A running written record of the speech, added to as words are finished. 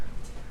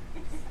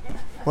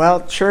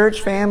Well,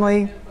 church,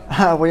 family,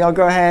 will y'all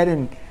go ahead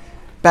and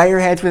bow your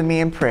heads with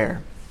me in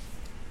prayer.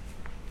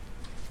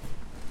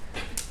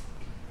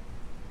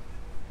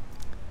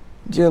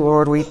 Dear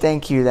Lord, we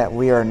thank you that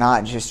we are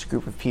not just a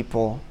group of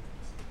people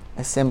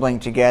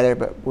assembling together,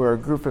 but we're a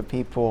group of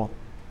people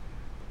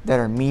that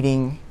are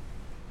meeting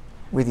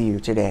with you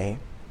today.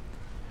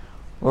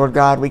 Lord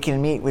God, we can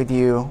meet with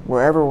you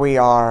wherever we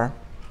are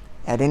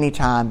at any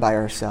time by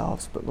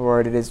ourselves. But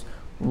Lord, it is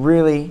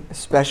really a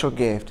special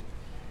gift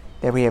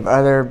that we have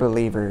other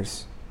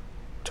believers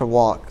to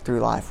walk through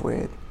life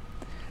with.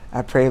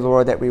 I pray,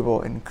 Lord, that we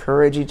will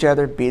encourage each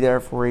other, be there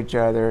for each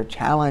other,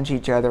 challenge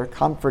each other,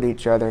 comfort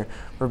each other,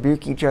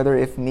 rebuke each other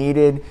if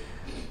needed.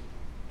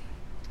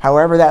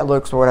 However that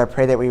looks, Lord, I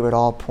pray that we would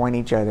all point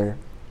each other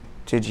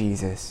to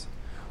Jesus.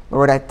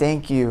 Lord, I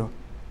thank you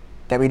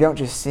that we don't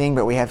just sing,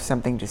 but we have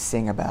something to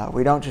sing about.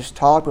 We don't just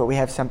talk, but we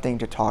have something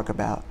to talk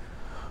about.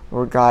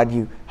 Lord God,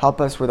 you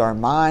help us with our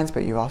minds,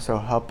 but you also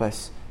help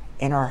us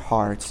in our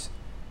hearts,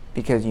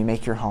 because you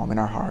make your home in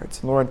our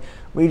hearts. Lord,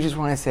 we just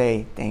want to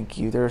say thank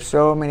you. There are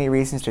so many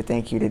reasons to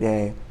thank you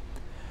today.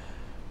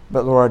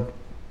 But Lord,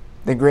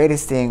 the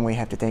greatest thing we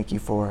have to thank you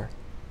for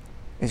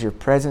is your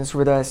presence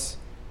with us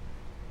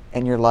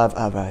and your love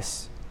of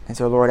us. And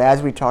so, Lord,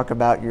 as we talk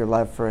about your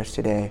love for us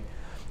today,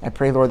 I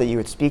pray, Lord, that you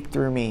would speak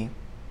through me.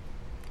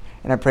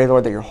 And I pray,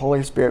 Lord, that your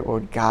Holy Spirit will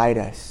guide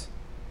us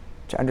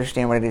to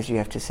understand what it is you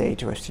have to say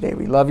to us today.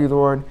 We love you,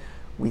 Lord.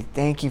 We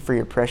thank you for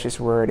your precious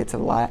word. It's a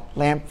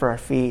lamp for our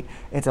feet.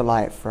 It's a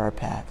light for our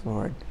path,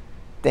 Lord.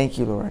 Thank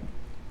you, Lord.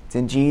 It's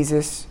in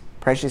Jesus'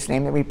 precious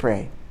name that we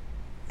pray.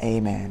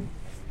 Amen.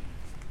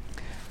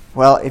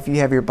 Well, if you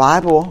have your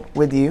Bible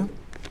with you,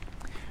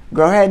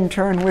 go ahead and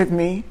turn with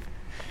me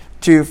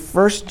to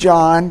 1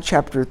 John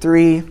chapter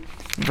 3,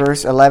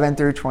 verse 11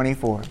 through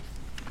 24.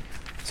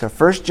 So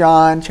 1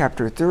 John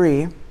chapter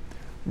 3,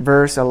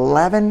 verse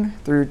 11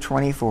 through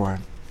 24.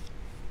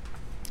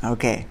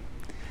 Okay.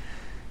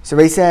 So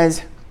he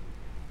says,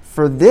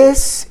 "For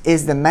this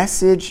is the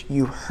message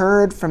you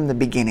heard from the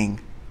beginning.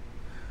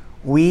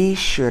 We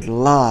should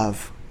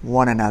love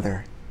one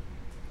another.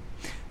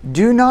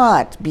 Do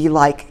not be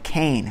like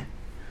Cain,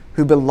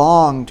 who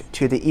belonged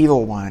to the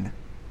evil one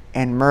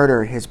and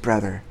murdered his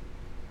brother.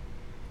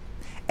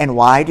 And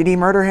why did he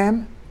murder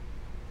him?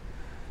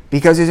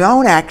 Because his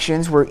own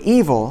actions were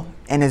evil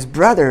and his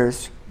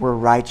brothers were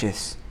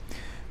righteous.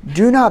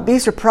 Do not be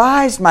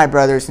surprised, my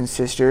brothers and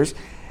sisters,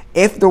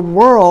 if the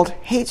world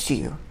hates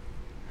you.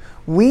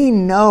 We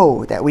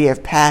know that we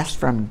have passed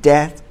from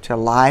death to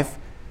life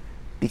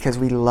because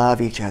we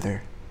love each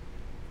other.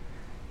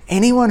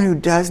 Anyone who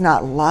does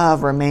not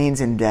love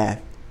remains in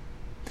death.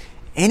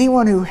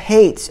 Anyone who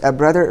hates a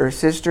brother or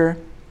sister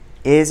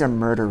is a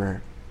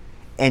murderer.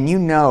 And you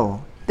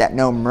know that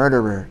no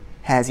murderer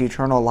has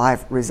eternal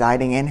life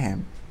residing in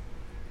him.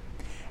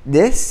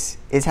 This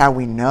is how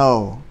we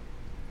know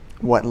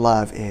what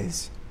love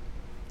is.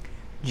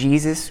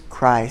 Jesus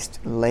Christ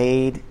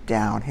laid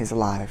down his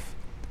life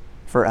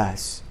for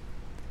us.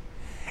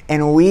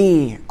 And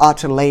we ought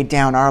to lay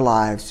down our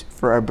lives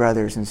for our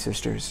brothers and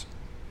sisters.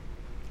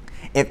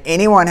 If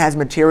anyone has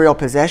material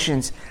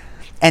possessions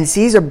and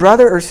sees a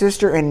brother or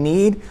sister in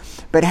need,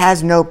 but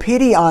has no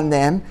pity on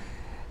them,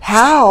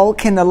 how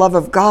can the love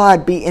of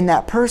God be in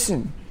that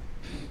person?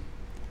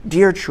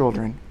 Dear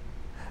children,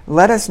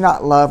 let us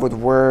not love with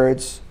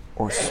words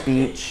or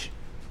speech,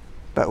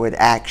 but with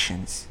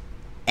actions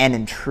and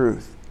in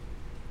truth.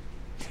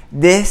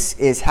 This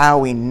is how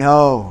we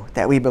know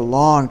that we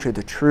belong to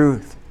the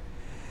truth,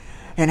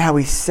 and how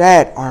we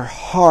set our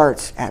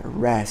hearts at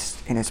rest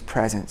in his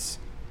presence.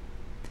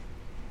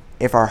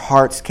 If our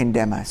hearts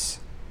condemn us,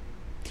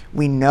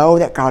 we know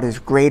that God is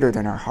greater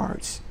than our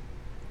hearts,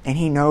 and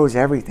he knows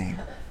everything.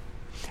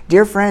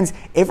 Dear friends,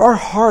 if our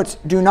hearts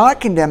do not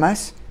condemn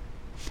us,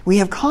 we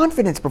have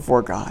confidence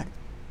before God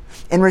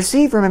and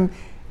receive from him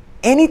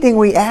anything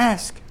we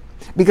ask,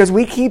 because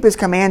we keep his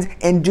commands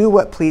and do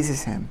what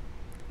pleases him.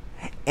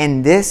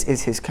 And this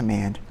is his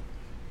command,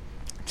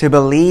 to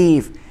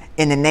believe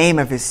in the name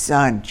of his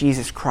Son,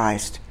 Jesus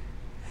Christ,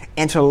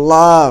 and to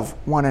love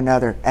one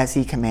another as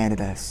he commanded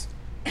us.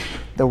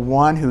 The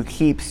one who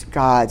keeps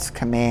God's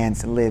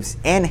commands lives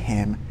in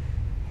him,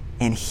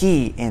 and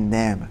he in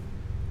them.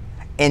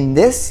 And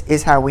this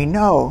is how we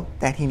know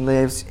that he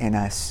lives in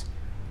us.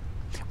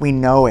 We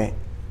know it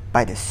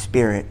by the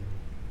Spirit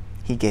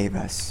he gave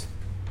us."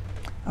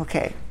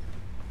 Okay.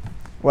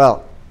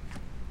 Well,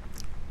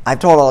 I've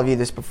told all of you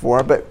this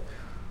before, but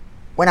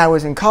when I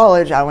was in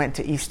college, I went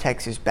to East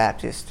Texas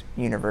Baptist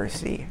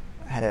University.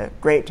 I had a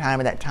great time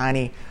at that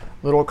tiny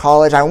little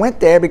college. I went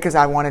there because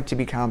I wanted to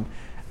become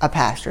a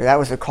pastor. That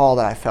was a call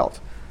that I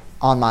felt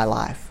on my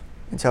life.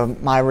 And so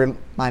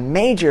my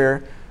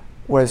major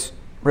was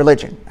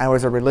religion. I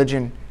was a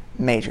religion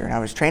major, and I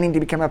was training to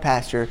become a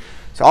pastor.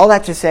 So all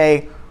that to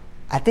say,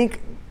 I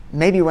think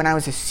maybe when I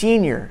was a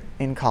senior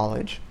in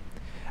college,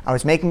 I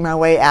was making my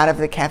way out of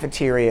the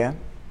cafeteria,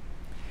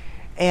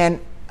 and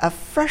a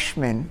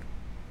freshman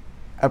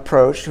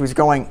approached who was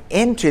going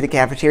into the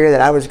cafeteria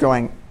that I was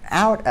going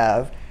out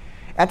of,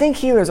 I think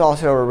he was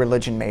also a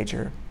religion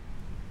major.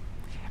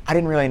 I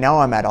didn't really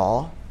know him at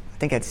all. I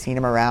think I'd seen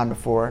him around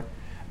before.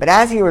 But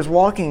as he was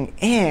walking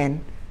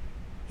in,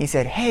 he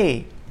said,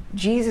 "Hey,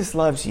 Jesus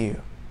loves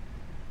you."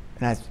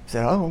 And I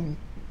said, "Oh,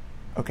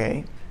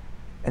 okay."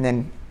 And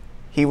then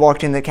he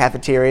walked in the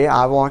cafeteria.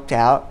 I walked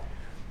out.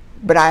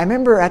 But I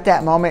remember at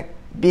that moment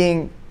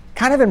being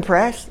kind of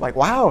impressed. Like,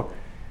 wow,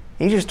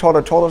 he just told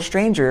a total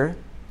stranger,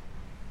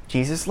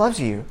 Jesus loves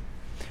you.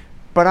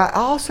 But I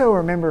also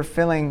remember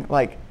feeling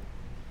like,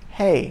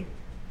 hey,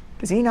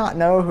 does he not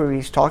know who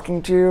he's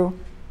talking to?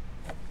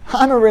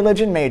 I'm a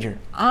religion major.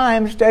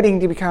 I'm studying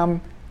to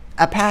become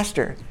a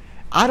pastor.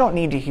 I don't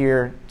need to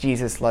hear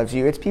Jesus loves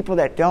you. It's people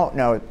that don't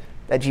know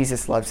that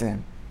Jesus loves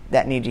them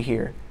that need to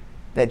hear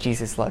that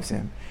Jesus loves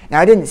them. Now,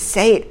 I didn't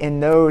say it in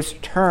those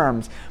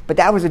terms, but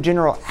that was a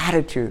general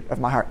attitude of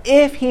my heart.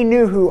 If he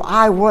knew who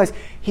I was,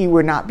 he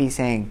would not be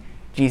saying,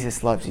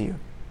 Jesus loves you.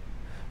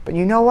 But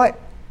you know what?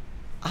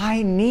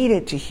 I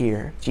needed to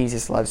hear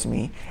Jesus loves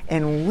me,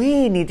 and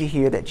we need to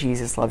hear that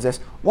Jesus loves us.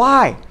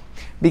 Why?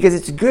 Because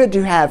it's good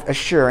to have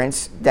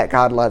assurance that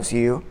God loves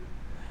you,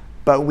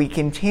 but we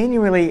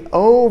continually,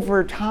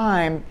 over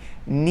time,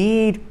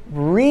 need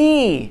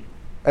reassurance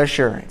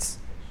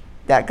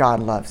that God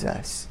loves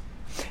us.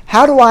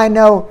 How do I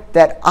know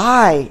that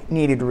I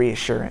needed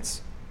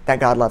reassurance that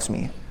God loves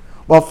me?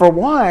 Well, for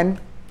one,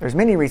 there's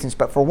many reasons,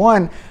 but for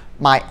one,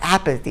 my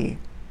apathy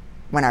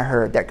when I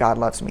heard that God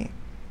loves me.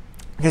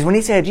 Because when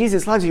he said,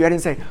 Jesus loves you, I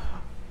didn't say,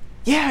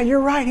 yeah, you're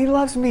right, he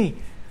loves me.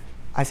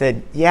 I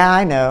said, yeah,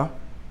 I know.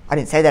 I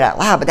didn't say that out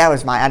loud, but that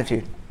was my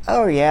attitude.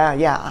 Oh,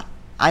 yeah,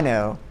 I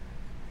know.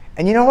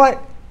 And you know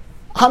what?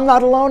 I'm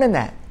not alone in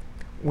that.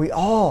 We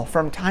all,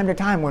 from time to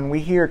time, when we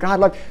hear God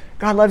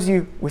loves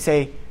you, we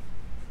say,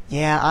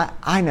 yeah,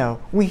 I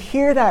know. We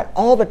hear that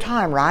all the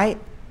time, right?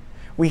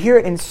 We hear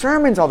it in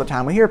sermons all the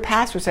time. We hear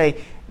pastors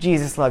say,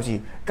 Jesus loves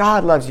you.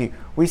 God loves you.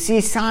 We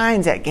see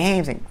signs at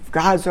games, and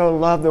God so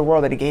loved the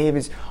world that he gave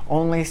his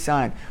only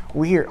son.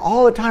 We hear it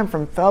all the time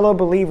from fellow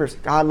believers,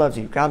 God loves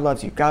you, God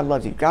loves you, God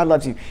loves you, God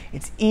loves you.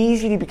 It's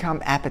easy to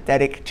become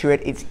apathetic to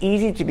it. It's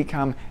easy to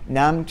become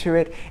numb to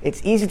it.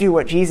 It's easy to do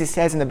what Jesus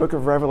says in the book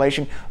of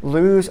Revelation,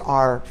 lose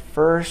our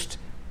first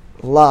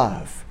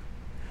love.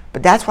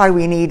 But that's why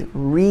we need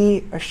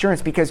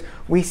reassurance, because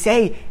we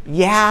say,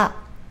 yeah,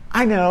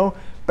 I know,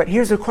 but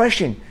here's the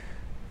question.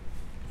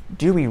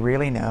 Do we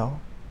really know?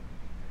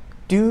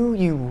 Do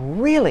you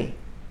really,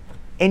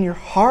 in your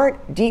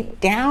heart,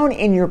 deep down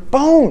in your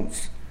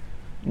bones,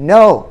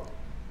 know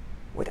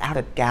without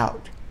a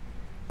doubt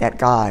that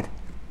God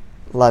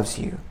loves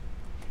you?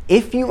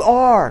 If you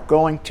are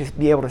going to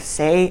be able to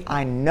say,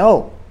 I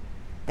know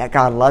that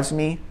God loves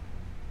me,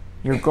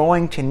 you're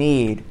going to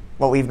need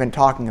what we've been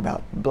talking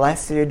about,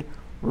 blessed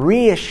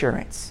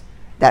reassurance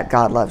that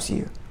God loves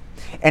you.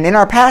 And in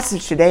our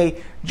passage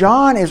today,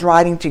 John is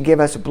writing to give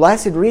us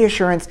blessed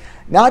reassurance,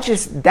 not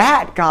just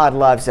that God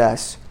loves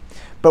us,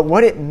 but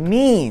what it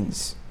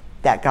means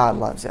that God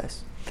loves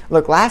us.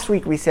 Look, last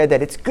week we said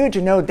that it's good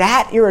to know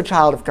that you're a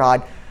child of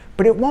God,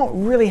 but it won't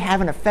really have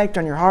an effect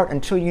on your heart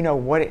until you know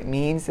what it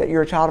means that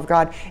you're a child of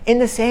God. In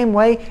the same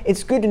way,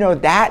 it's good to know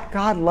that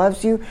God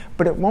loves you,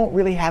 but it won't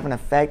really have an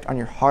effect on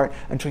your heart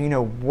until you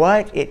know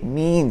what it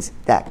means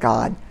that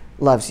God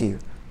loves you.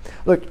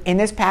 Look, in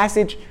this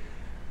passage,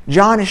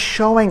 John is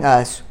showing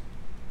us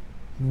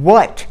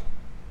what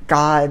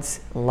God's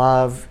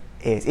love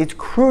is. It's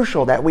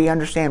crucial that we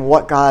understand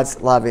what God's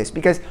love is,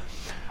 because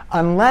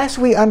unless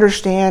we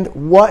understand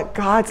what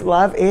God's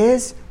love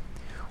is,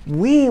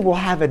 we will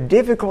have a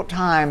difficult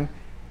time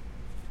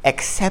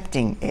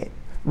accepting it,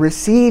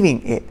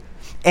 receiving it,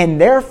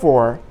 and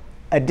therefore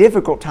a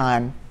difficult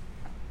time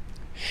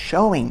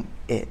showing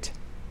it.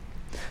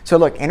 So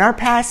look, in our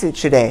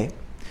passage today,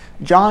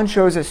 John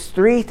shows us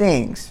three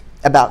things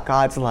about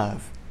God's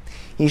love.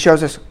 He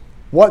shows us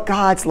what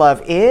God's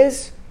love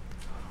is,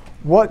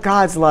 what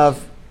God's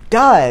love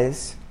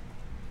does,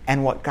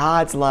 and what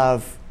God's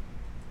love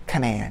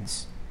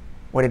commands.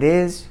 What it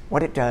is,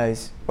 what it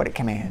does, what it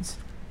commands.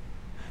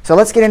 So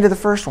let's get into the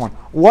first one.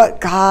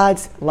 What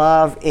God's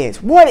love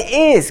is. What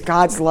is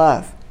God's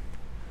love?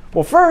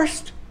 Well,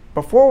 first,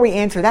 before we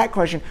answer that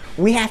question,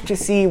 we have to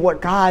see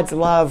what God's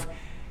love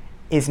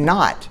is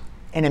not.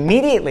 And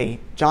immediately,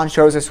 John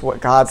shows us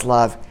what God's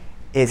love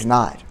is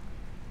not.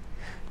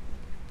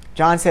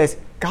 John says,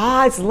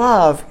 God's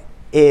love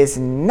is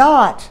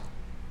not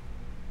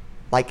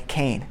like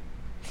Cain.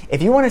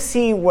 If you want to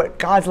see what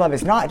God's love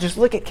is not, just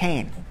look at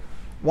Cain.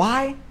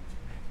 Why?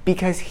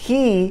 Because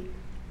he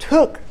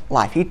took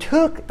life. He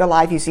took the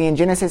life, you see in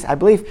Genesis, I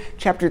believe,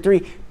 chapter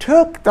 3,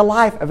 took the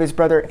life of his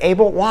brother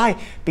Abel.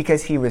 Why?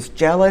 Because he was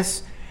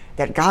jealous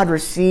that God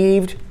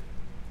received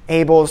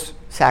Abel's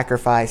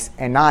sacrifice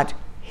and not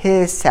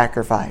his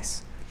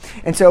sacrifice.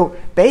 And so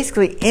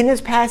basically in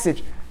this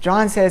passage,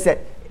 John says that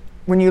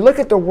when you look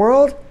at the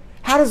world,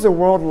 how does the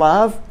world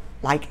love?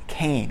 Like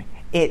Cain.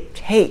 It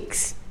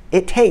takes.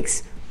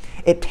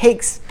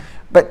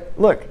 But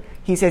look,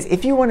 he says,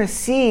 if you want to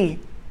see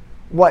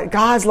what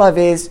God's love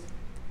is,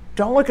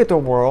 don't look at the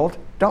world.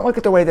 Don't look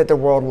at the way that the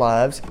world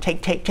loves.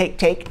 Take, take, take,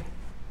 take.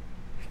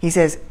 He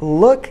says,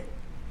 look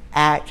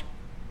at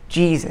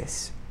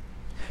Jesus.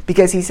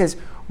 Because he says,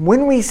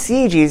 when we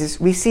see Jesus,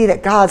 we see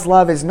that God's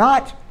love is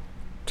not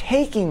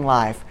taking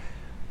life.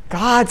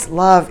 God's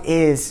love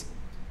is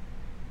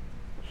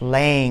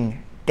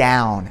laying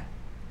down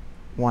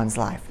one's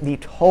life. The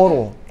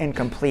total and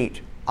complete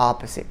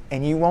opposite.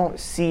 And you won't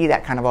see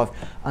that kind of love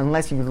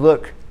unless you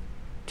look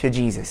to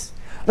Jesus.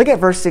 Look at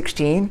verse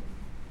 16.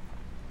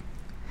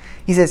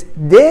 He says,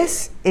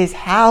 this is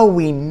how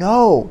we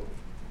know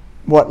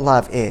what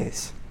love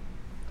is.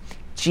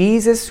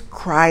 Jesus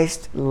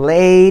Christ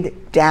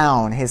laid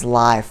down his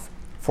life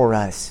for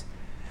us.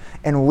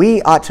 And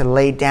we ought to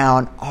lay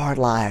down our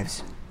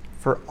lives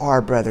for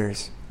our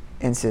brothers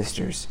and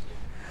sisters.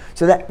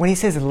 So that when he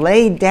says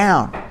laid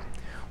down,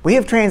 we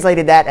have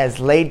translated that as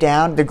laid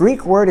down. The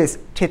Greek word is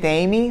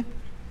tithemi.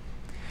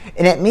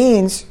 And it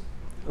means,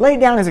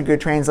 laid down is a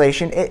good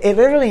translation. It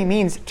literally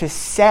means to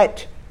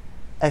set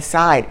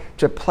aside,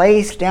 to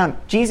place down.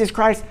 Jesus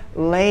Christ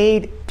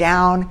laid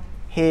down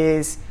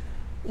his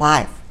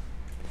life.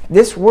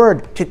 This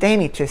word,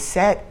 tithemi, to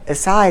set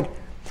aside,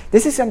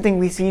 this is something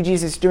we see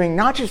Jesus doing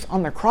not just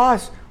on the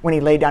cross when he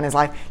laid down his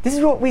life. This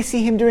is what we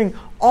see him doing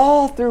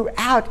all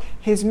throughout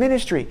his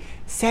ministry.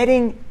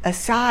 Setting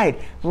aside,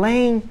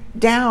 laying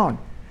down.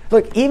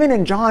 Look, even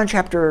in John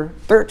chapter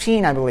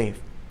 13, I believe,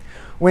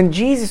 when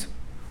Jesus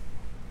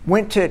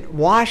went to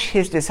wash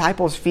his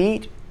disciples'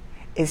 feet,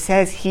 it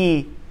says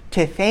he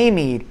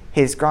tithemied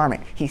his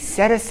garment. He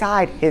set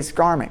aside his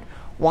garment.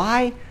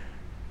 Why?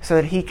 So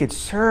that he could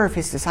serve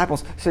his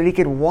disciples, so that he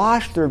could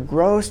wash their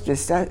gross,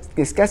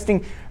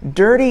 disgusting,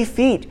 dirty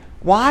feet.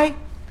 Why?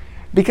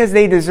 Because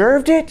they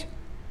deserved it?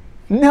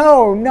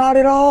 No, not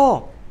at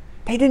all.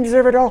 They didn't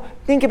deserve it at all.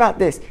 Think about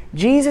this.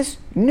 Jesus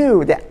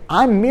knew that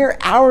I'm mere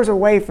hours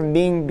away from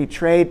being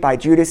betrayed by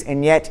Judas,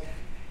 and yet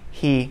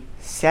he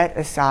set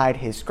aside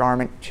his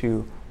garment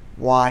to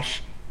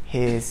wash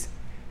his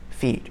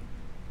feet.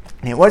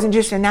 And it wasn't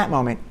just in that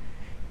moment.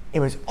 It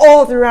was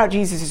all throughout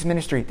Jesus'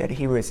 ministry that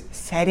he was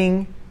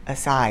setting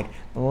aside,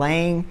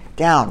 laying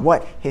down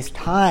what? His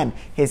time,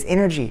 his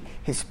energy,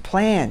 his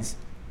plans,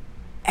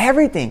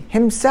 everything,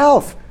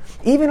 himself.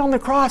 Even on the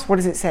cross, what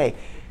does it say?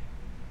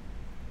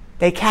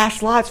 They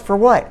cast lots for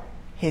what?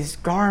 His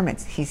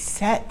garments. He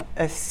set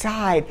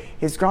aside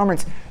his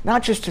garments,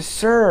 not just to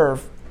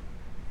serve,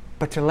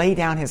 but to lay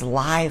down his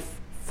life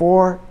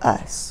for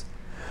us.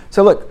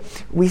 So look,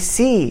 we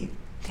see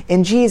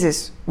in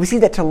Jesus, we see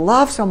that to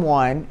love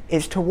someone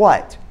is to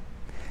what?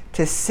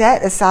 To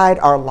set aside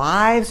our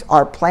lives,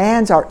 our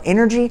plans, our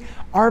energy,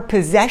 our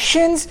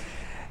possessions,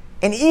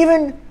 and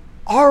even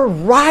our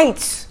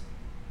rights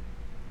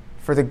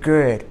for the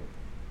good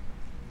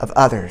of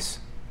others.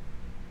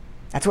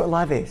 That's what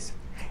love is.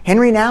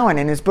 Henry Nouwen,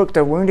 in his book,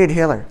 The Wounded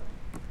Healer,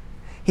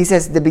 he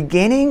says, the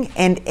beginning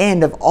and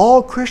end of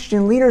all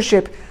Christian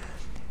leadership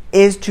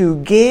is to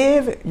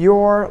give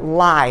your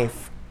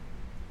life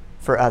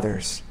for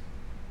others.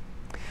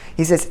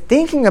 He says,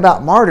 thinking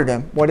about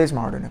martyrdom, what is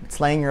martyrdom? It's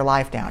laying your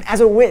life down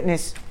as a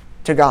witness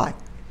to God.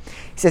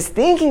 He says,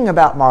 thinking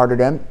about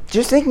martyrdom,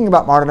 just thinking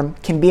about martyrdom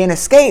can be an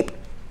escape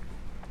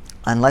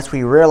unless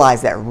we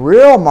realize that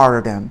real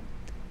martyrdom,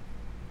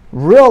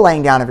 real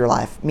laying down of your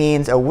life,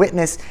 means a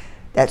witness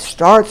that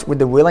starts with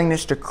the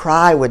willingness to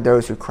cry with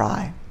those who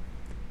cry,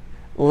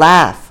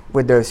 laugh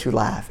with those who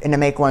laugh, and to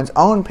make one's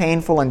own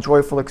painful and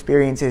joyful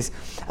experiences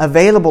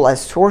available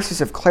as sources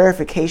of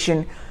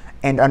clarification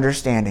and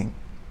understanding.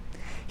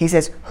 He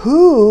says,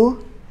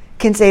 who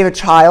can save a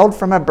child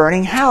from a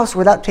burning house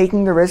without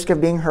taking the risk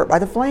of being hurt by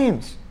the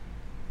flames?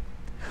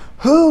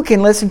 Who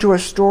can listen to a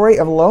story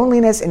of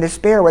loneliness and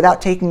despair without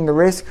taking the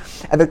risk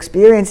of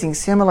experiencing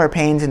similar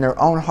pains in their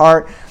own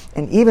heart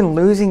and even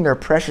losing their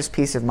precious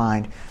peace of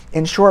mind?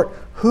 In short,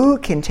 who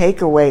can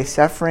take away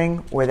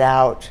suffering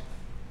without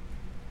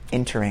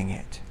entering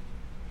it?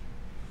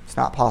 It's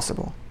not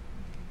possible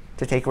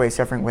to take away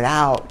suffering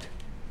without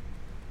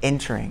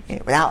entering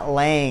it, without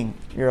laying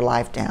your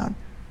life down.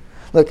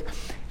 Look,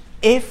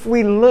 if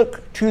we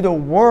look to the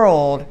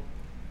world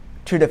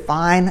to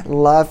define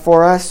love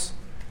for us,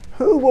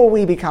 who will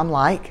we become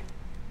like?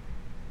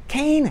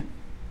 Cain,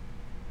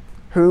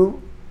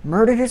 who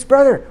murdered his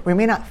brother. We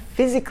may not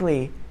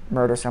physically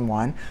murder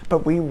someone,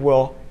 but we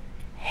will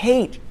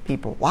hate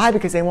people. Why?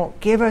 Because they won't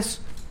give us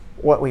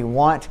what we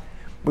want.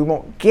 We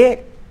won't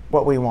get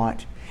what we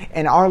want.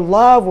 And our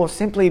love will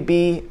simply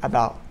be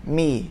about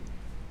me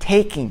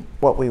taking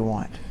what we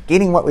want,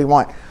 getting what we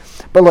want.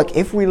 But look,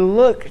 if we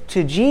look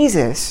to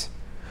Jesus,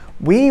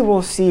 we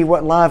will see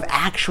what love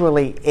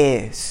actually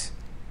is.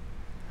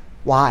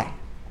 Why?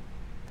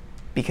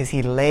 Because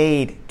he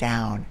laid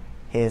down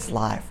his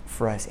life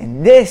for us.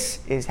 And this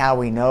is how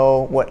we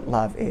know what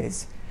love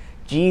is.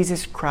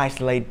 Jesus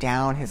Christ laid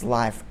down his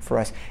life for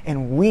us.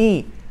 And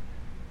we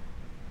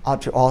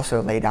ought to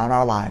also lay down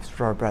our lives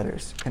for our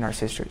brothers and our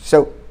sisters.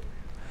 So,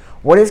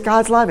 what is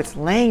God's love? It's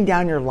laying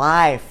down your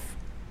life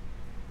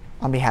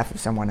on behalf of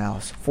someone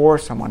else, for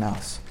someone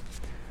else.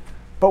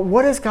 But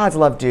what does God's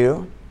love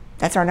do?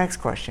 That's our next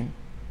question.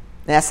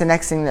 And that's the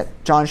next thing that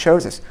John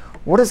shows us.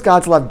 What does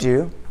God's love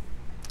do?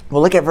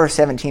 We'll look at verse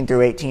 17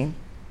 through 18.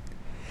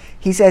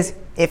 He says,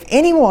 if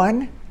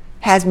anyone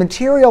has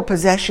material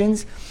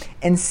possessions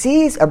and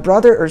sees a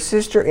brother or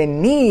sister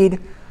in need,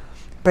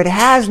 but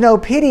has no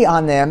pity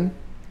on them,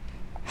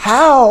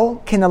 how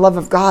can the love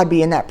of God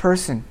be in that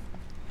person?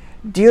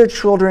 Dear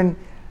children,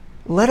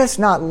 let us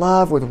not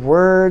love with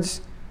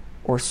words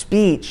or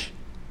speech,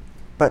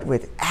 but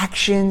with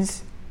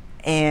actions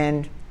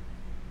and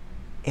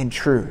in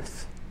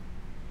truth.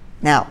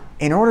 Now,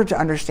 in order to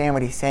understand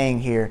what he's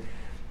saying here,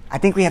 I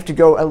think we have to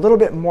go a little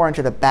bit more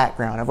into the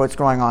background of what's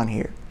going on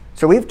here.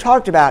 So we've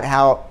talked about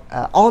how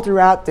all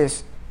throughout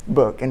this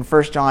book in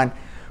 1 John,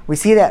 we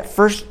see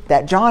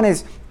that John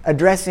is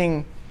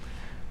addressing,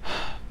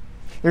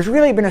 there's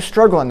really been a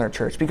struggle in their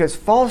church because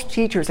false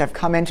teachers have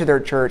come into their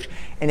church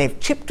and they've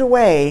chipped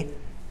away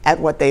at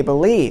what they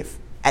believe,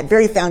 at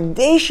very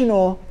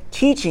foundational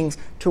teachings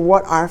to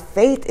what our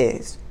faith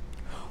is.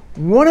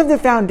 One of the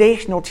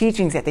foundational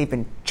teachings that they've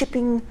been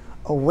chipping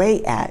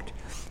away at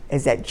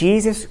is that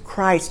Jesus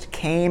Christ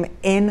came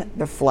in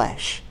the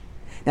flesh.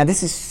 Now,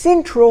 this is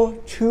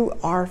central to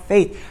our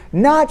faith.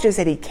 Not just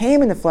that he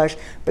came in the flesh,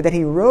 but that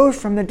he rose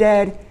from the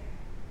dead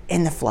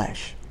in the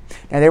flesh.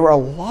 Now, there were a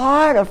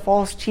lot of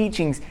false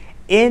teachings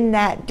in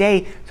that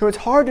day, so it's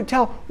hard to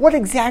tell what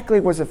exactly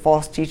was the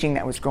false teaching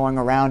that was going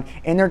around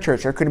in their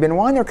church. There could have been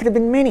one, there could have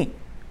been many.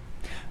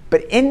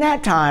 But in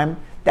that time,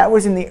 that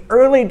was in the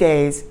early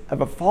days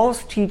of a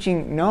false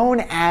teaching known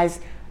as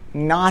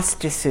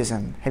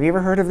Gnosticism. Have you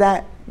ever heard of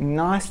that?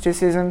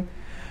 Gnosticism?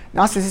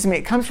 Gnosticism,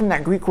 it comes from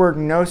that Greek word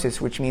gnosis,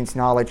 which means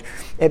knowledge.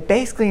 It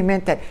basically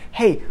meant that,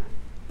 hey,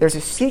 there's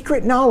a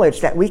secret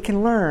knowledge that we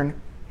can learn,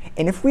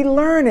 and if we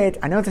learn it,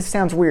 I know this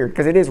sounds weird,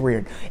 because it is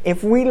weird.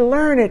 If we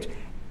learn it,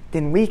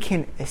 then we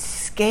can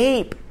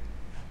escape.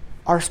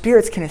 Our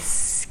spirits can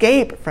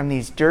escape from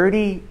these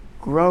dirty,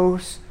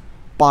 gross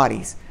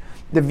bodies.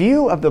 The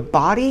view of the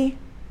body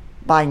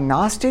by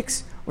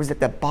Gnostics was that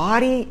the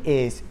body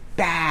is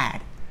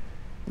bad.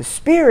 The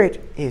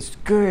spirit is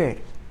good.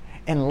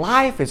 And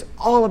life is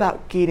all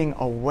about getting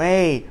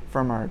away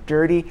from our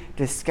dirty,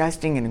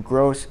 disgusting, and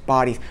gross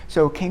bodies.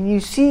 So can you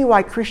see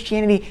why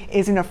Christianity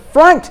is an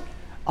affront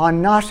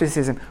on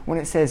Gnosticism when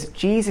it says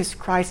Jesus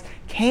Christ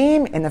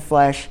came in the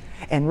flesh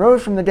and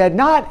rose from the dead,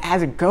 not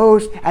as a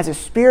ghost, as a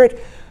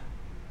spirit,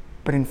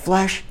 but in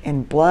flesh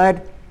and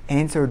blood, and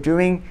in so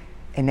doing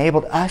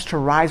enabled us to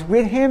rise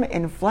with him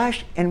in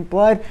flesh and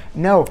blood?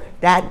 No,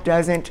 that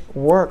doesn't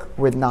work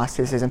with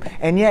Gnosticism.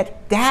 And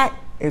yet that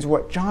is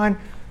what John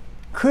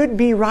could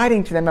be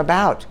writing to them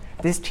about,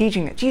 this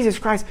teaching that Jesus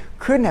Christ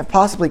couldn't have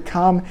possibly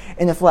come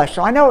in the flesh.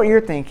 So I know what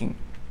you're thinking.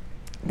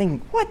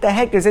 What the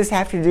heck does this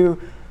have to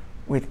do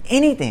with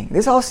anything?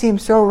 This all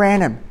seems so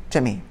random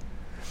to me.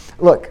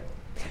 Look,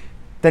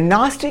 the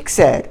Gnostics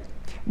said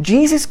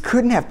Jesus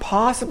couldn't have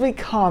possibly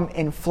come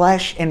in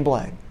flesh and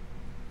blood.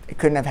 It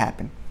couldn't have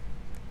happened.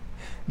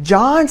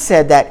 John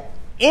said that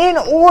in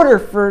order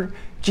for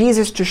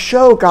Jesus to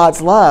show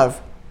God's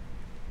love,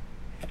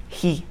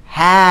 he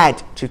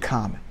had to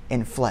come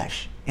in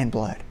flesh and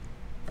blood.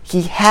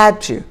 He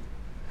had to.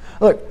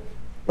 Look,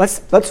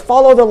 let's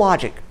follow the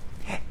logic.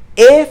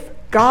 If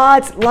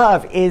God's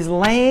love is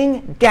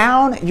laying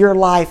down your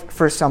life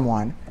for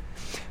someone,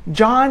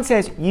 John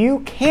says you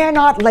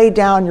cannot lay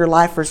down your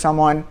life for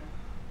someone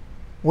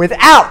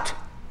without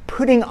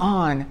putting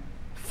on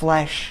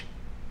flesh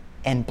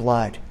and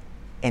blood.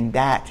 And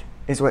that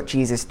is what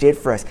Jesus did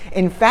for us.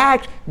 In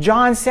fact,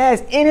 John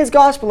says in his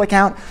gospel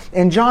account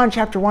in John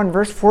chapter 1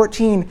 verse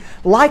 14,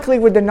 likely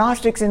with the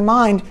Gnostics in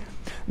mind,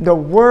 the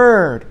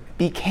Word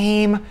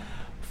became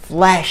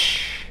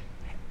flesh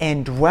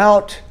and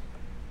dwelt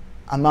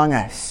among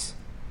us.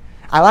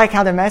 I like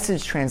how the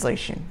Message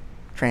translation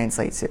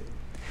translates it.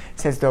 It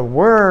says the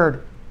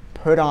Word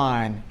put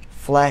on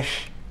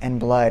flesh and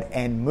blood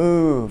and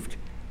moved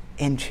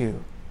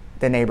into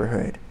the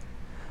neighborhood.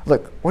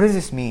 Look, what does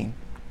this mean?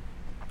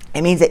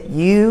 It means that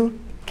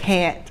you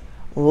can't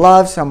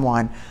love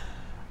someone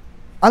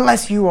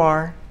unless you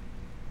are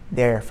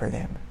there for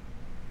them.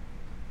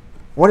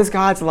 What does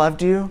God's love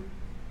do?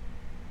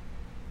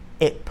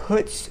 It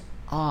puts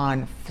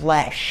on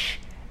flesh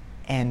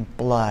and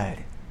blood.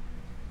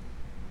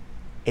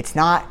 It's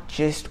not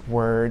just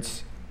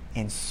words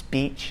and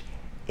speech,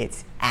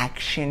 it's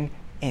action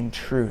and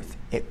truth.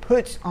 It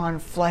puts on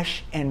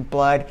flesh and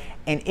blood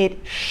and it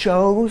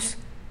shows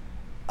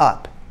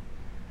up.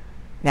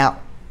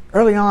 Now,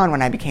 early on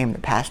when I became the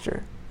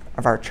pastor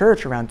of our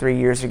church around 3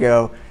 years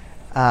ago,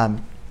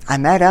 I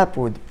met up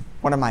with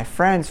one of my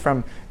friends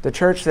from the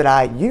church that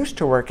I used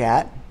to work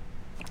at.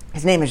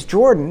 His name is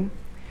Jordan.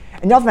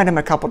 And y'all have met him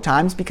a couple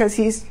times because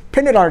he's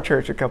been at our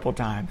church a couple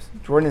times.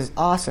 Jordan is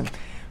awesome.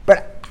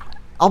 But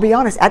I'll be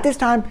honest, at this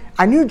time,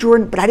 I knew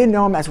Jordan, but I didn't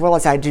know him as well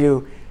as I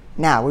do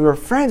now. We were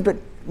friends, but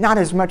not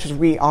as much as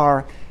we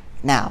are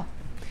now.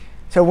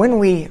 So when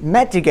we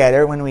met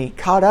together, when we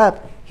caught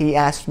up, he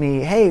asked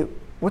me, hey,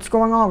 what's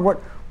going on?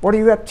 What are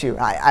you up to?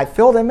 I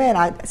filled him in.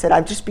 I said,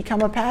 I've just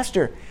become a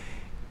pastor.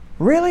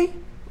 Really?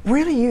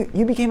 really,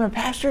 you became a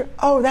pastor?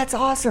 Oh, that's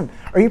awesome.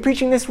 Are you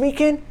preaching this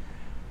weekend?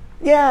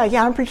 Yeah,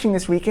 I'm preaching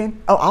this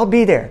weekend. Oh, I'll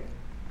be there.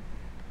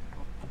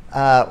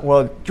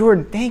 Well,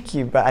 Jordan, thank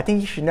you, but I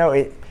think you should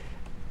know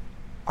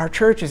our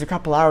church is a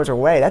couple hours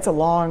away. That's a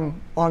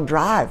long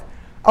drive.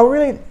 Oh,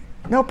 really?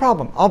 No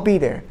problem. I'll be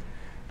there.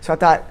 So I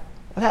thought,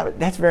 well,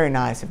 that's very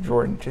nice of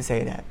Jordan to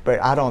say that,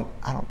 but I don't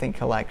think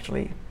he'll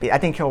actually be. I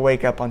think he'll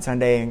wake up on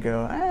Sunday and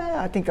go,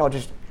 I think I'll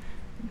just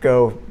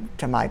go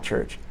to my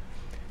church.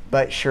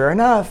 But sure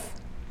enough,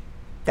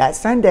 that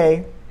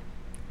Sunday,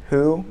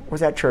 who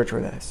was at church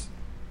with us?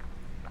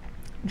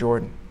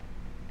 Jordan.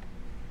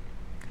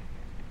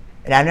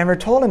 And I've never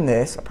told him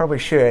this. I probably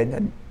should.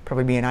 That'd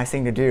probably be a nice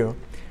thing to do.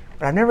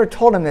 But I've never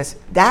told him this.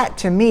 That,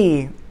 to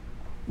me,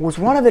 was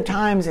one of the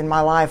times in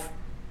my life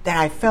that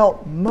I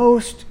felt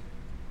most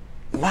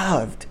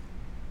loved,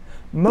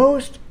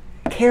 most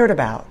cared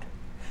about.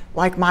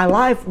 Like my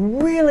life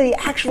really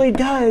actually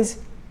does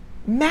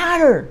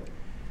matter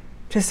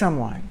to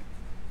someone.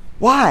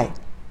 Why?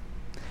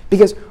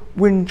 Because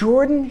when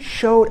Jordan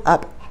showed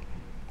up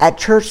at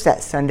church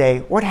that Sunday,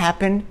 what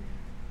happened?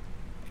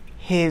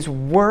 His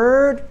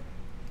word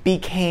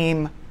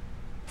became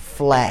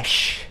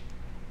flesh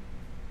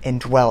and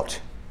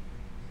dwelt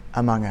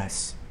among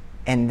us.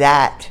 And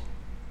that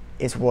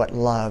is what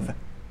love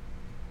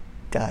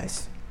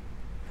does.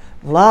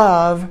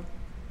 Love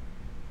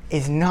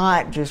is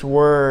not just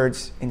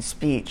words and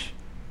speech.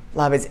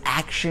 Love is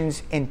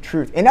actions and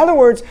truth. In other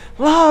words,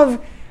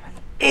 love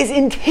is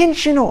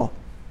intentional.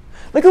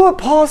 Look at what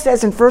Paul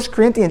says in 1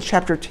 Corinthians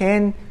chapter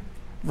 10,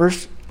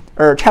 verse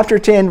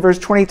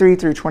 23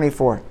 through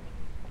 24.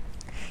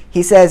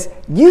 He says,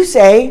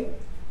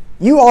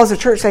 you all as a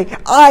church say,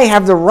 I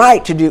have the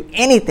right to do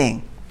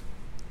anything,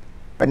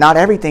 but not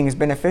everything is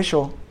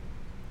beneficial.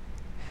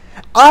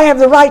 I have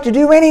the right to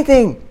do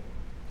anything,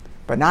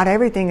 but not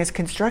everything is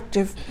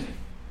constructive.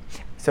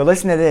 So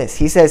listen to this.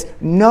 He says,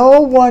 no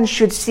one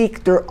should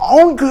seek their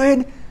own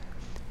good,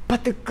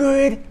 but the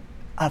good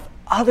of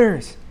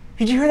others.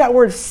 Did you hear that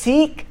word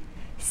seek?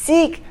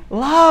 Seek.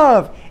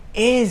 Love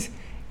is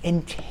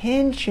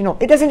intentional.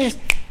 It doesn't just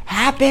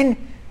happen.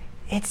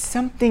 It's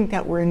something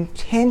that we're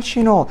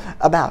intentional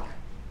about.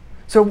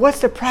 So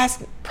what's the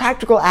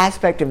practical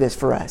aspect of this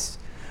for us?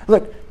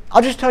 Look,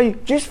 I'll just tell you,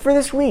 just for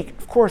this week,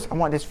 of course, I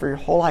want this for your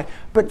whole life,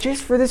 but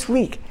just for this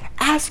week,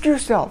 ask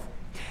yourself,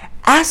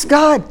 ask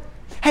God,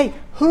 hey,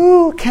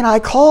 who can I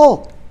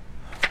call?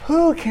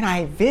 Who can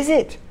I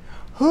visit?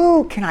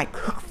 Who can I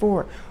cook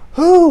for?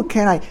 Who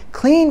can I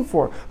clean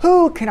for?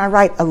 Who can I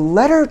write a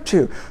letter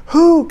to?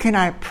 Who can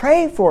I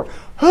pray for?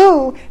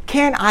 Who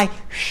can I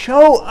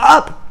show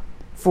up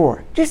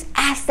for? Just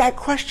ask that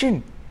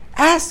question.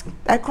 Ask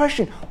that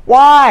question.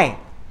 Why?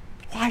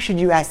 Why should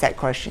you ask that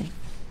question?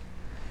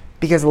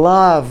 Because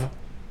love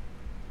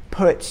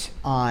puts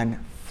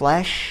on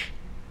flesh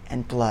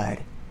and blood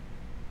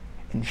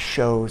and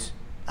shows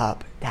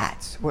up.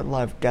 That's what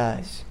love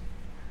does.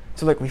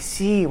 So look, we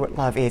see what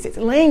love is. It's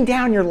laying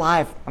down your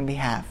life on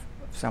behalf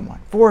of someone,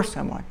 for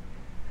someone.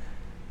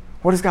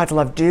 What does God's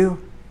love do?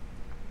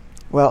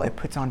 Well, it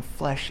puts on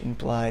flesh and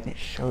blood and it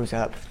shows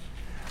up.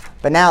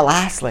 But now,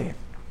 lastly,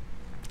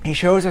 he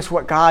shows us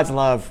what God's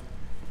love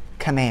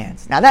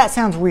commands. Now that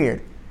sounds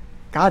weird.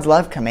 God's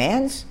love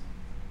commands?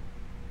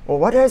 Well,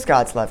 what does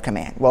God's love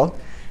command? Well,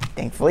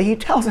 thankfully he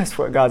tells us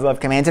what God's love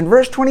commands in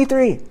verse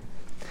 23.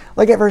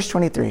 Look at verse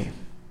 23.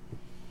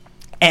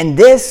 And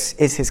this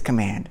is his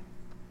command,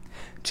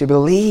 to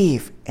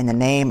believe in the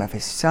name of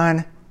his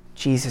Son,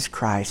 Jesus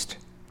Christ,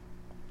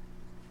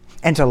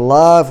 and to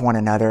love one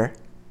another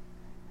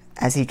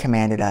as he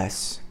commanded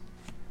us.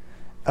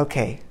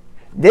 Okay,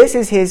 this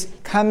is his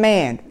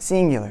command,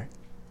 singular.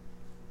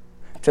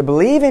 To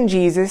believe in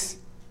Jesus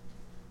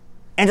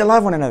and to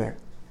love one another.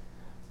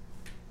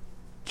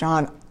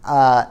 John,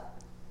 I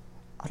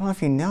don't know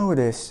if you know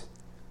this,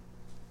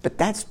 but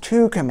that's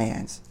two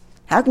commands.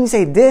 How can you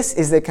say this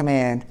is the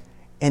command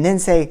and then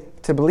say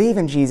to believe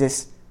in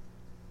Jesus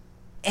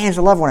and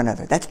to love one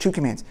another? That's two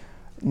commands.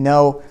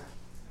 No,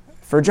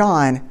 for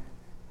John,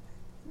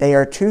 they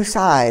are two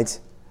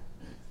sides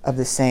of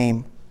the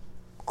same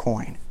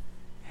coin.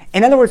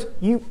 In other words,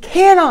 you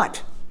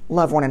cannot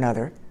love one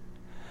another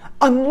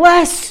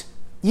unless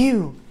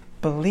you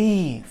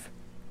believe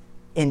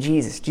in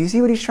Jesus. Do you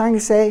see what he's trying to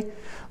say?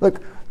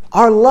 Look,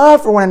 our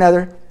love for one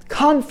another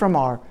comes from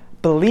our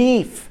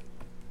belief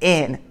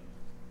in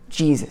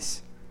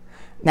Jesus.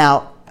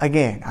 Now,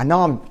 again, I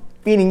know I'm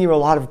feeding you a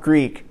lot of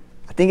Greek.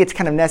 I think it's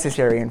kind of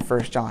necessary in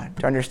 1 John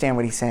to understand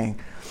what he's saying.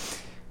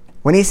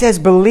 When he says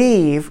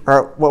believe,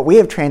 or what we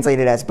have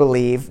translated as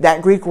believe,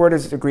 that Greek word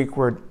is the Greek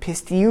word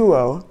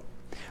pisteuo,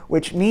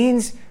 which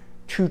means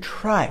to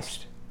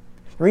trust.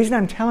 The reason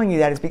I'm telling you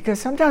that is because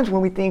sometimes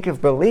when we think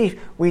of belief,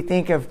 we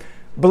think of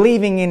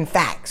believing in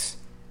facts.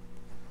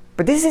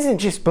 But this isn't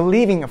just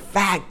believing a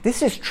fact.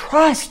 This is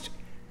trust.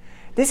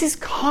 This is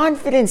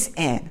confidence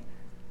in.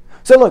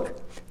 So look,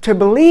 to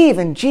believe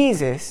in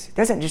Jesus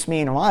doesn't just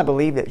mean, well, I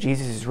believe that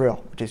Jesus is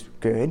real, which is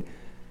good.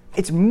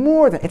 It's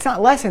more than, it's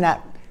not less than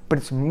that, but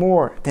it's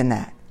more than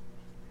that.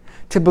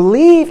 To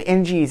believe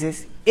in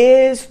Jesus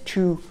is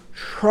to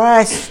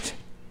trust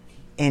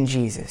in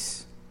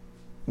Jesus.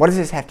 What does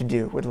this have to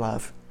do with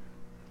love?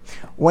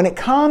 When it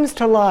comes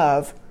to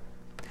love,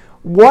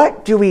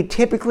 what do we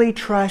typically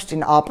trust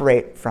and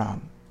operate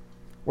from?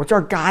 What's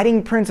our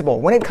guiding principle?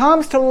 When it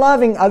comes to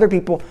loving other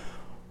people,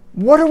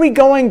 what are we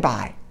going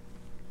by?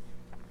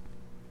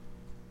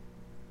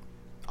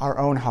 Our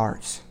own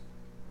hearts.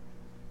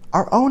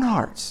 Our own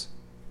hearts.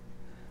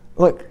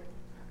 Look,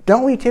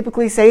 don't we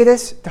typically say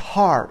this? The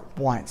heart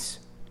wants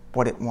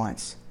what it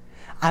wants.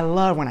 I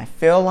love when I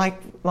feel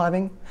like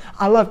loving.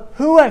 I love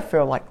who I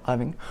feel like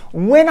loving,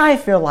 when I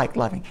feel like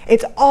loving.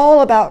 It's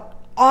all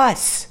about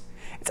us.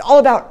 It's all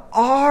about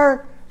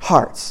our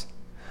hearts.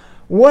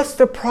 What's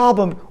the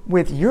problem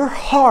with your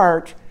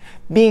heart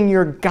being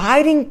your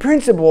guiding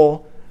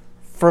principle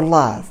for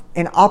love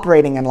and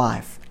operating in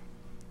life?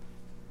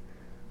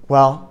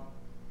 Well,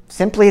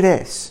 simply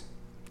this.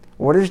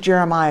 What does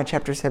Jeremiah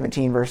chapter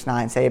 17 verse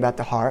 9 say about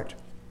the heart?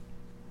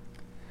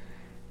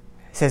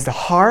 It says, the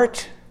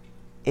heart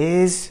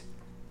is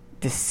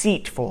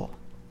deceitful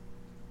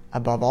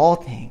above all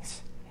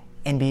things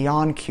and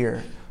beyond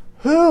cure.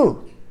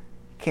 Who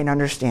can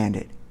understand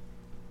it?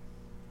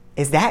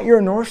 Is that your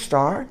North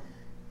Star?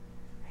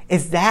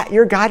 Is that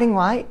your guiding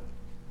light?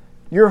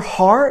 Your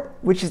heart,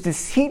 which is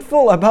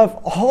deceitful above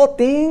all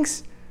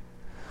things?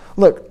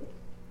 Look,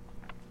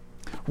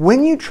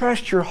 when you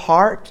trust your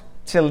heart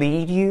to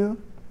lead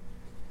you,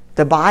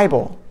 the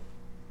Bible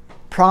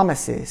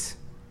promises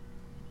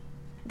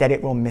that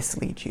it will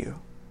mislead you.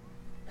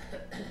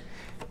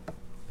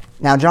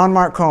 Now, John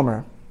Mark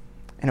Comer,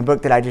 in a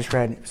book that I just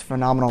read, it's a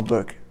phenomenal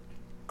book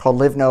called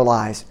Live No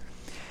Lies,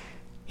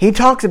 he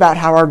talks about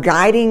how our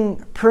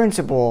guiding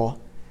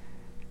principle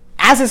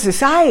as a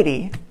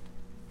society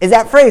is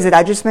that phrase that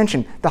I just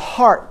mentioned, the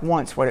heart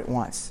wants what it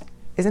wants.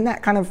 Isn't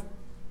that kind of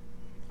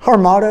our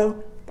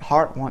motto? The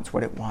heart wants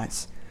what it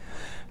wants.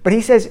 But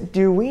he says,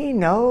 do we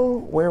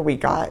know where we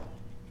got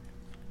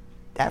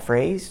that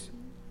phrase?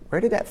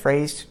 Where did that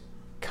phrase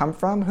come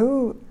from?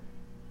 Who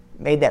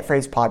made that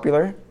phrase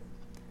popular?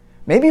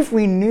 Maybe if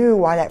we knew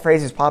why that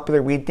phrase is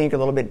popular, we'd think a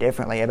little bit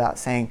differently about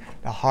saying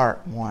the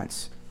heart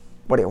wants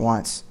what it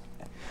wants.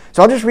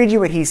 So I'll just read you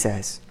what he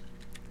says.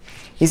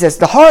 He says,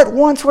 the heart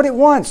wants what it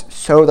wants,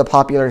 so the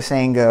popular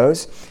saying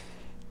goes,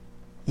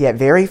 yet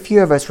very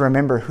few of us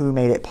remember who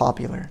made it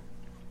popular.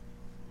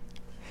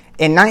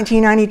 In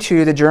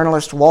 1992, the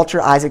journalist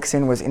Walter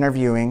Isaacson was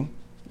interviewing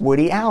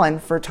Woody Allen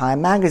for Time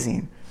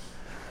magazine.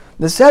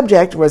 The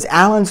subject was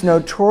Allen's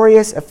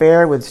notorious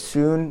affair with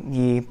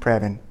Soon-Yi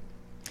Previn.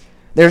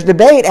 There's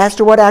debate as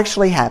to what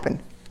actually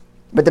happened,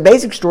 but the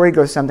basic story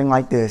goes something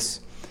like this.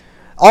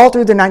 All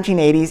through the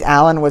 1980s,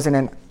 Allen was in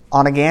an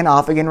on-again,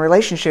 off-again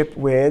relationship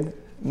with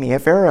Mia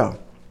Farrow,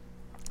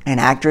 an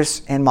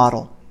actress and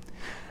model.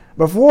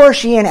 Before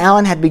she and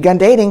Allen had begun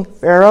dating,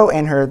 Farrow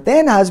and her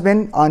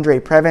then-husband, Andre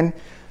Previn,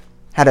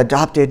 had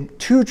adopted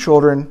 2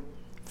 children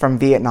from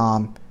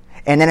Vietnam,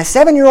 and then a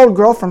 7-year-old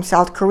girl from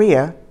South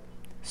Korea,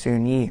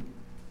 Soon-Yi.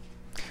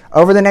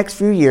 Over the next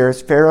few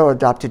years, Farrow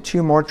adopted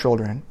 2 more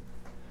children.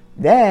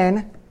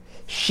 Then,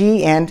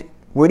 she and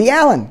Woody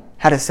Allen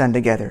had a son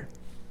together.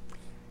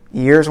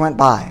 Years went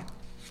by,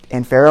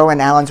 and Farrow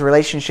and Allen's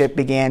relationship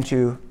began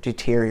to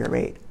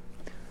deteriorate.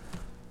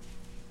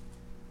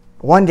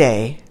 One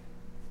day,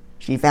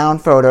 she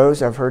found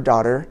photos of her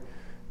daughter,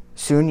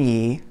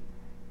 Soon-Yi,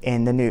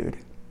 in the nude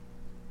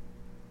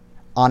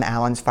on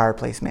Allen's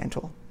fireplace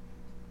mantle.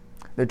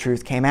 The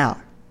truth came out.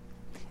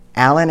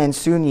 Allen and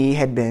Soon-Yi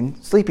had been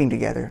sleeping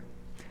together.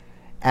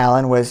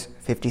 Allen was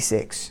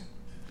 56.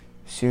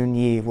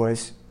 Soon-Yi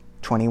was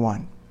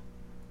 21.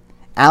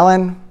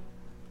 Allen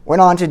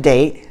went on to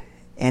date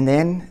and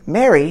then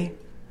marry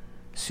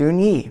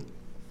Soon-Yi.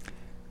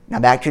 Now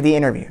back to the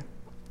interview.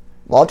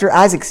 Walter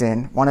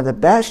Isaacson, one of the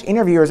best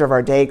interviewers of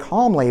our day,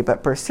 calmly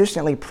but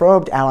persistently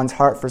probed Allen's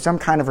heart for some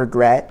kind of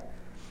regret,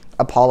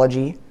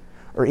 apology,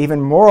 or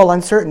even moral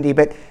uncertainty,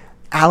 but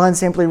Allen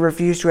simply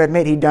refused to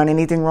admit he'd done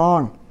anything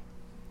wrong.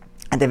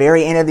 At the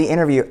very end of the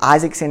interview,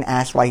 Isaacson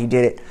asked why he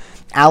did it.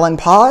 Allen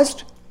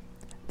paused,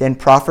 then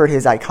proffered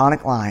his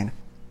iconic line,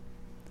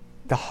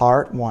 "The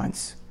heart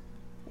wants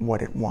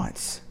what it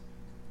wants."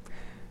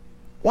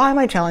 Why am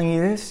I telling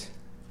you this?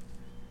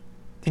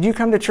 Did you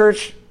come to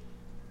church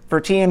for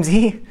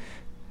TMZ?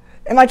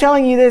 Am I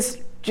telling you this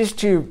just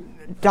to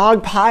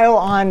dogpile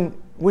on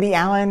Woody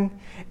Allen?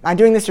 Am I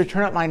doing this to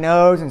turn up my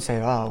nose and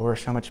say, oh, we're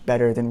so much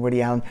better than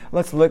Woody Allen.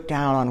 Let's look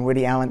down on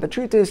Woody Allen. The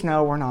truth is,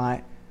 no, we're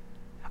not.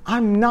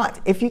 I'm not.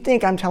 If you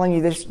think I'm telling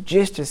you this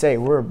just to say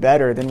we're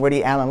better than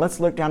Woody Allen, let's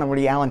look down on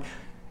Woody Allen,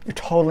 you're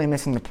totally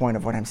missing the point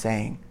of what I'm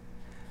saying.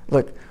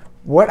 Look,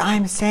 what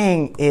I'm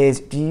saying is,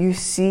 do you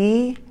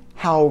see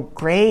how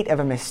great of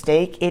a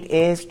mistake it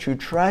is to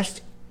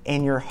trust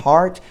in your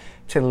heart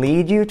to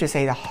lead you, to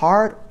say the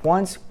heart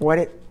wants what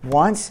it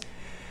wants?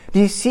 Do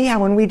you see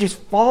how when we just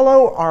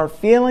follow our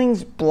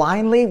feelings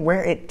blindly,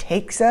 where it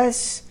takes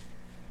us?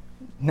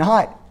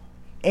 Not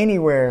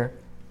anywhere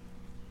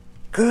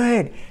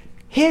good.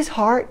 His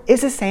heart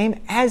is the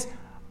same as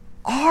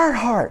our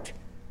heart.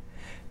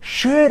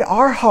 Should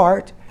our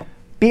heart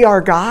be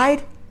our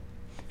guide?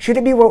 Should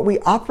it be what we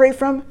operate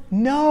from?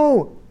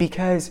 No,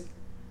 because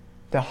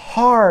the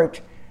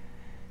heart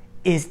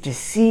is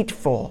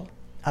deceitful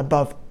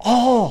above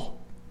all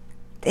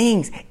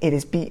things. It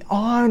is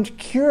beyond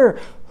cure.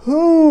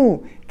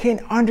 Who can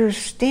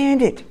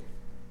understand it?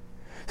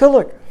 So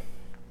look,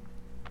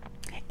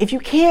 if you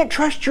can't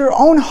trust your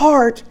own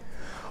heart,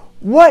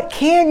 what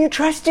can you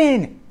trust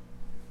in?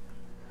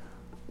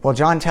 Well,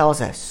 John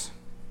tells us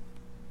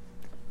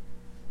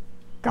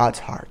God's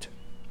heart.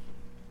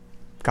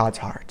 God's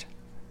heart.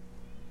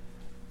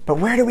 But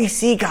where do we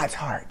see God's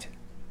heart?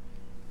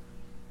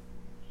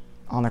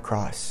 On the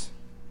cross.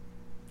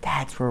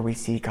 That's where we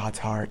see God's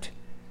heart.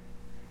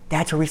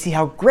 That's where we see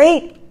how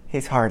great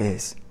His heart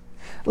is.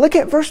 Look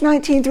at verse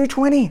 19 through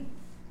 20.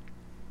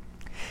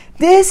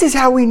 This is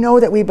how we know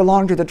that we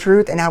belong to the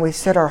truth and how we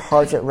set our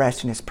hearts at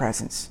rest in His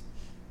presence.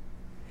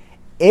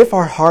 If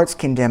our hearts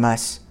condemn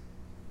us,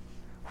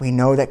 we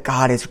know that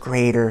God is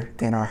greater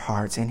than our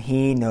hearts and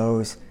He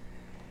knows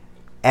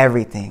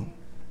everything.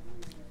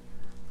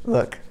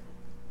 Look,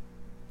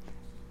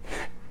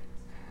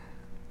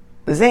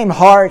 the same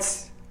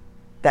hearts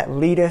that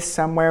lead us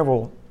somewhere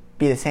will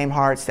be the same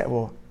hearts that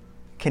will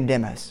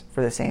condemn us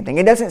for the same thing.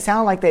 It doesn't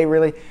sound like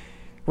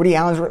Woody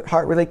Allen's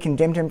heart really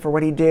condemned him for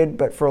what he did,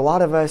 but for a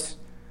lot of us,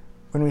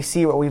 when we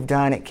see what we've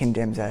done, it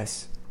condemns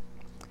us.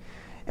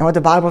 And what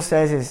the Bible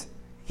says is,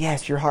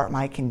 yes, your heart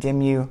might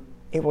condemn you.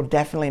 It will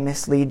definitely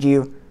mislead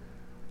you.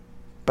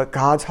 But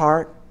God's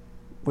heart,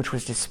 which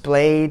was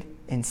displayed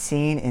and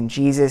seen in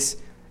Jesus,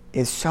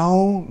 is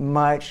so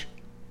much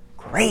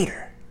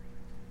greater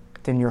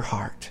than your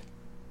heart.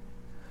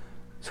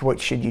 So what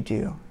should you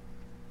do?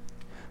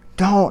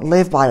 Don't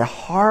live by a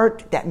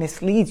heart that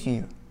misleads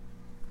you.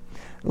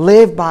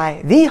 Live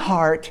by the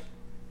heart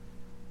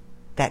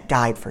that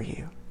died for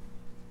you.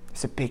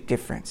 It's a big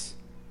difference.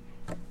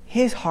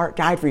 His heart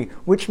died for you,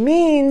 which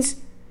means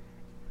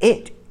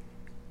it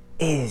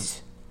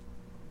is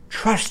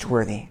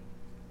trustworthy.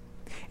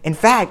 In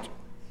fact,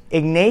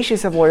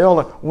 Ignatius of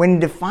Loyola, when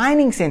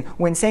defining sin,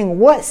 when saying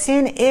what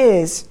sin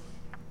is,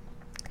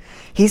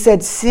 he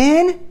said,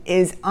 sin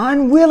is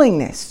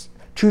unwillingness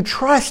to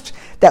trust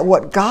that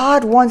what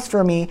God wants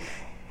for me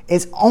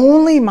is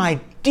only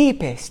my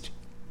deepest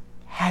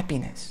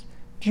happiness.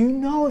 Do you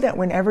know that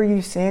whenever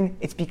you sin,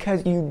 it's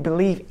because you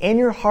believe in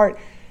your heart,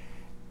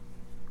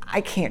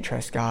 I can't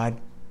trust God.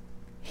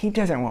 He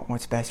doesn't want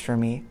what's best for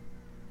me.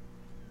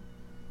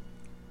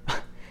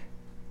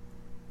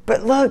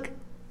 But look,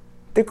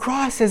 the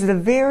cross says the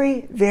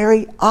very,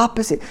 very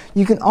opposite.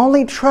 You can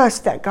only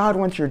trust that God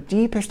wants your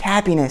deepest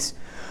happiness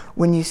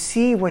when you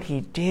see what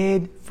He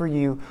did for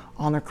you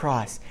on the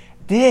cross.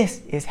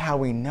 This is how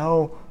we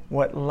know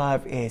what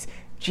love is.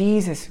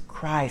 Jesus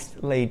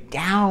Christ laid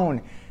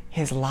down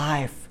His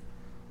life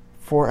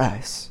for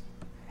us.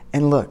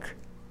 And look,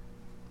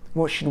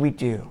 what should we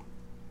do?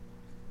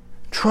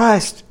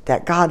 Trust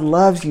that God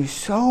loves you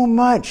so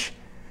much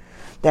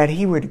that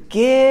He would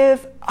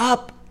give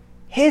up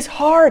His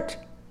heart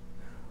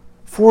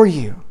for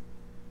you.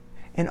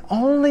 And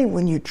only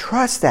when you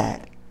trust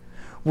that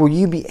will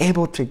you be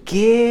able to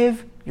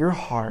give your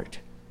heart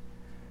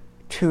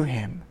to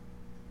Him.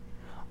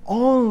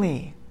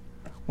 Only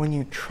when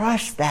you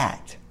trust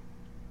that,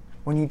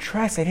 when you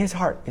trust that His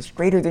heart is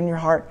greater than your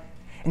heart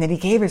and that He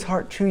gave His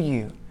heart to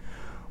you,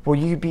 will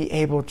you be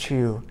able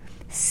to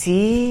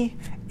see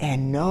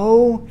and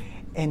know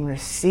and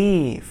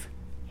receive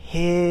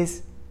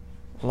His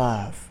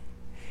love.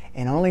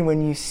 And only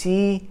when you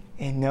see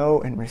and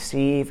know and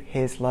receive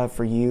His love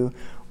for you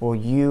will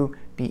you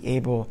be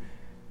able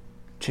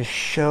to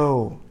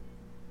show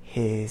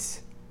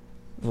His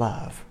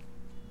love.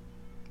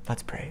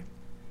 Let's pray.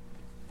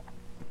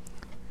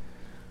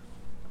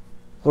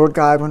 Lord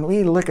God, when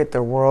we look at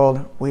the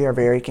world, we are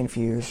very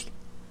confused.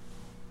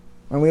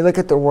 When we look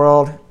at the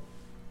world,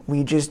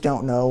 we just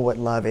don't know what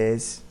love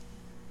is.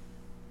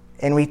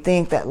 And we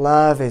think that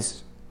love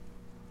is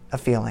a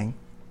feeling.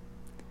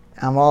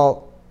 And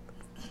while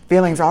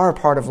feelings are a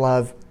part of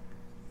love,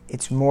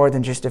 it's more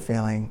than just a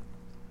feeling.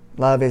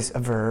 Love is a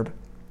verb.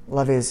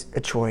 Love is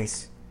a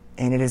choice.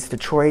 And it is the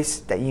choice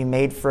that you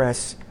made for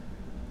us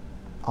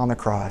on the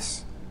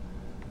cross.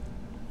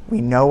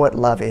 We know what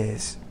love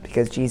is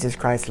because Jesus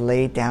Christ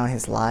laid down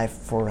His life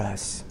for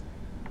us.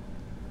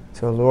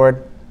 So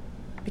Lord,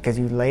 because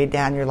you laid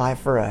down your life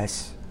for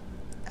us,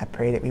 I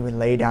pray that we would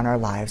lay down our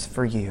lives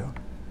for you.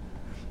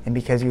 And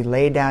because you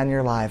laid down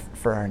your life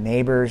for our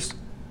neighbors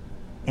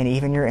and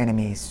even your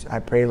enemies, I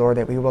pray, Lord,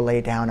 that we will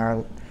lay down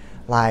our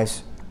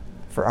lives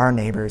for our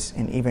neighbors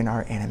and even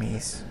our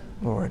enemies,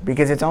 Lord.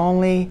 Because it's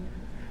only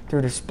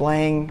through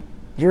displaying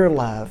your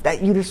love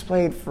that you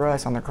displayed for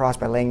us on the cross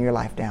by laying your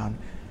life down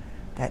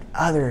that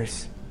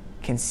others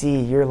can see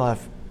your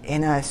love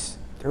in us,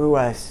 through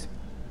us,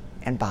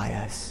 and by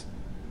us.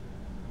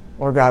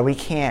 Lord God, we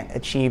can't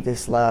achieve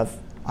this love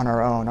on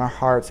our own. Our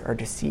hearts are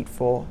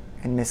deceitful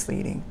and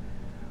misleading.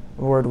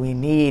 Lord, we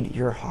need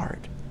your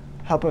heart.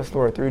 Help us,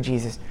 Lord, through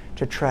Jesus,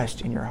 to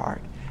trust in your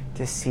heart,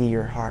 to see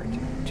your heart,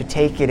 to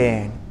take it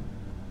in,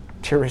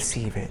 to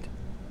receive it.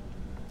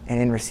 And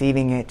in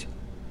receiving it,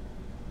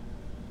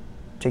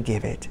 to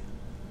give it.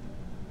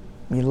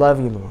 We love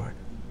you, Lord,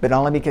 but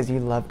only because you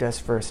loved us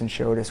first and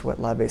showed us what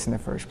love is in the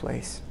first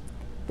place.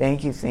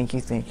 Thank you, thank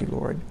you, thank you,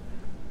 Lord.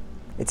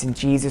 It's in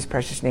Jesus'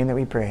 precious name that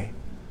we pray.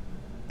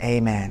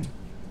 Amen.